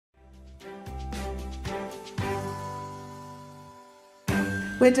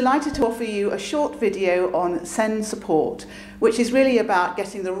We're delighted to offer you a short video on SEN support, which is really about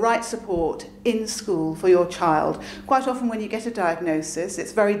getting the right support in school for your child. Quite often when you get a diagnosis,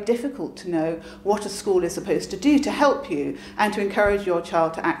 it's very difficult to know what a school is supposed to do to help you and to encourage your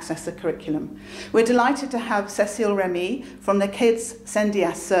child to access the curriculum. We're delighted to have Cécile Remy from the Kids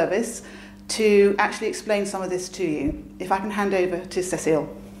SENDIASS service to actually explain some of this to you. If I can hand over to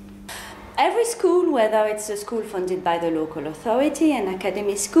Cécile. Every school, whether it's a school funded by the local authority, an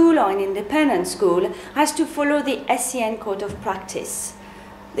academy school or an independent school, has to follow the SEN Code of Practice.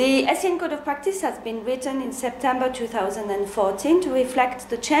 The SEN Code of Practice has been written in September 2014 to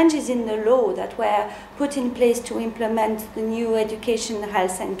reflect the changes in the law that were put in place to implement the new education,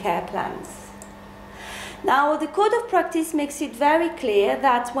 health and care plans. Now, the Code of Practice makes it very clear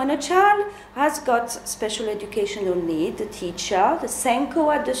that when a child has got special educational need, the teacher, the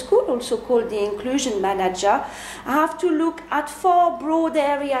SENCO at the school, also called the inclusion manager, have to look at 4 broad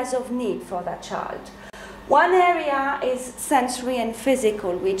areas of need for that child. One area is sensory and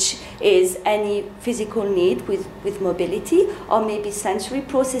physical, which is any physical need with mobility, or maybe sensory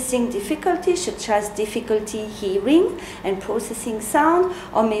processing difficulties, such as difficulty hearing and processing sound,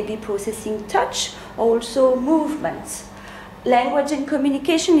 or maybe processing touch, also movement. Language and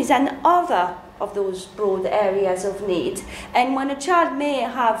communication is another of those broad areas of need. And when a child may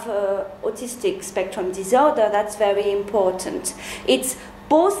have autistic spectrum disorder, that's very important. It's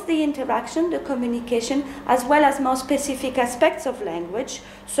both the interaction, the communication, as well as more specific aspects of language,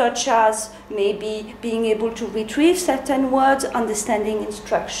 such as maybe being able to retrieve certain words, understanding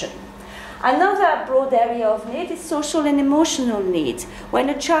instruction. Another broad area of need is social and emotional need. When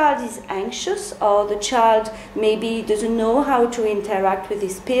a child is anxious or the child maybe doesn't know how to interact with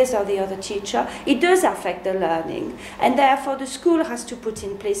his peers or the other teacher, it does affect the learning. And therefore the school has to put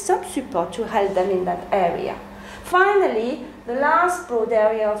in place some support to help them in that area. Finally, the last broad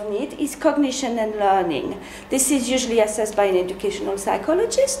area of need is cognition and learning. This is usually assessed by an educational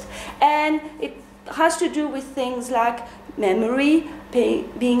psychologist, and it has to do with things like memory,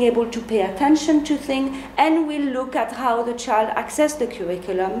 being able to pay attention to things, and we'll look at how the child accesses the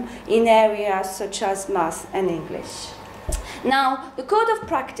curriculum in areas such as math and English. Now, the Code of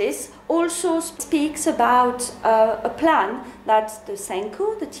Practice also speaks about a plan that the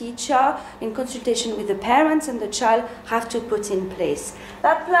SENCO, the teacher, in consultation with the parents and the child, have to put in place.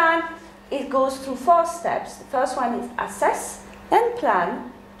 That plan, it goes through 4 steps. The first one is assess, then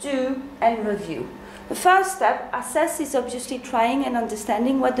plan, do, and review. The first step, assess, is obviously trying and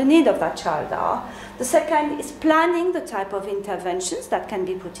understanding what the needs of that child are. The second is planning the type of interventions that can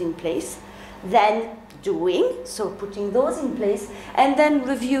be put in place. Then doing, so putting those in place, and then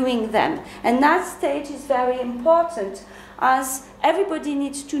reviewing them. And that stage is very important, as everybody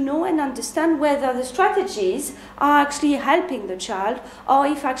needs to know and understand whether the strategies are actually helping the child, or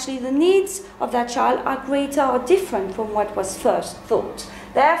if actually the needs of that child are greater or different from what was first thought.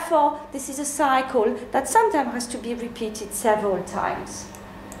 Therefore, this is a cycle that sometimes has to be repeated several times.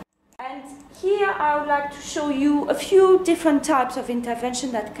 And here I would like to show you a few different types of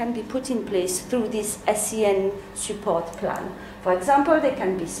intervention that can be put in place through this SEN support plan. For example, there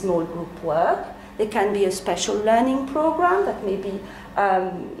can be small group work, there can be a special learning program that may be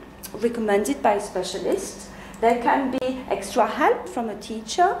recommended by a specialist. There can be extra help from a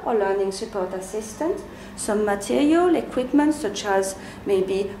teacher or learning support assistant, some material, equipment such as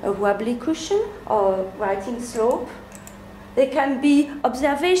maybe a wobbly cushion or writing slope. There can be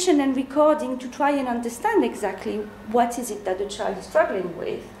observation and recording to try and understand exactly what is it that the child is struggling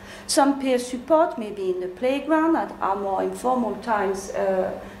with. Some peer support, maybe in the playground, at our more informal times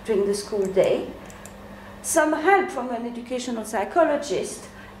during the school day. Some help from an educational psychologist,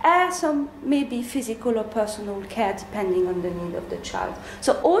 and some maybe physical or personal care depending on the need of the child.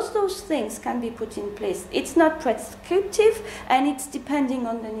 So all those things can be put in place. It's not prescriptive, and it's depending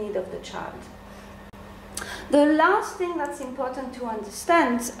on the need of the child. The last thing that's important to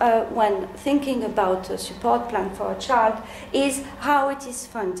understand when thinking about a support plan for a child is how it is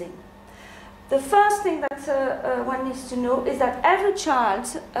funding. The first thing that one needs to know is that every child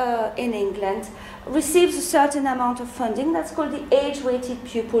in England receives a certain amount of funding that's called the age-weighted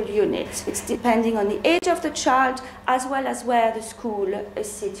pupil unit. It's depending on the age of the child as well as where the school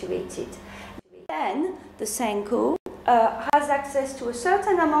is situated. Then the SENCO has access to a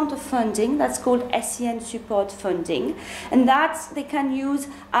certain amount of funding that's called SEN support funding, and that they can use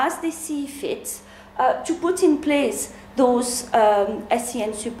as they see fit to put in place those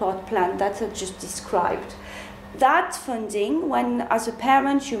SEN support plans that I just described. that funding, when as a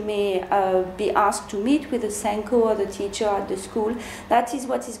parent you may be asked to meet with the SENCO or the teacher at the school, that is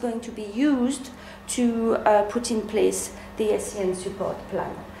what is going to be used to put in place the SEN support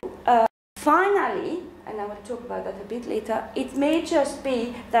plan. Finally, and I will talk about that a bit later, it may just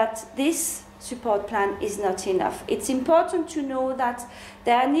be that this support plan is not enough. It's important to know that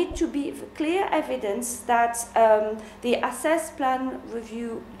there needs to be clear evidence that the assess plan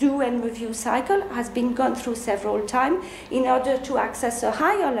review, do and review cycle has been gone through several times in order to access a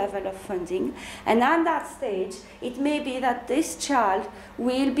higher level of funding. And at that stage, it may be that this child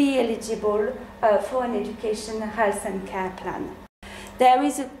will be eligible for an education, health and care plan. There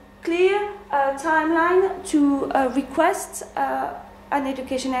is a clear timeline to request an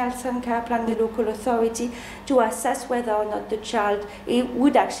education, health and care plan with the local authority to assess whether or not the child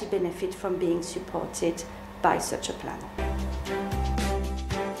would actually benefit from being supported by such a plan.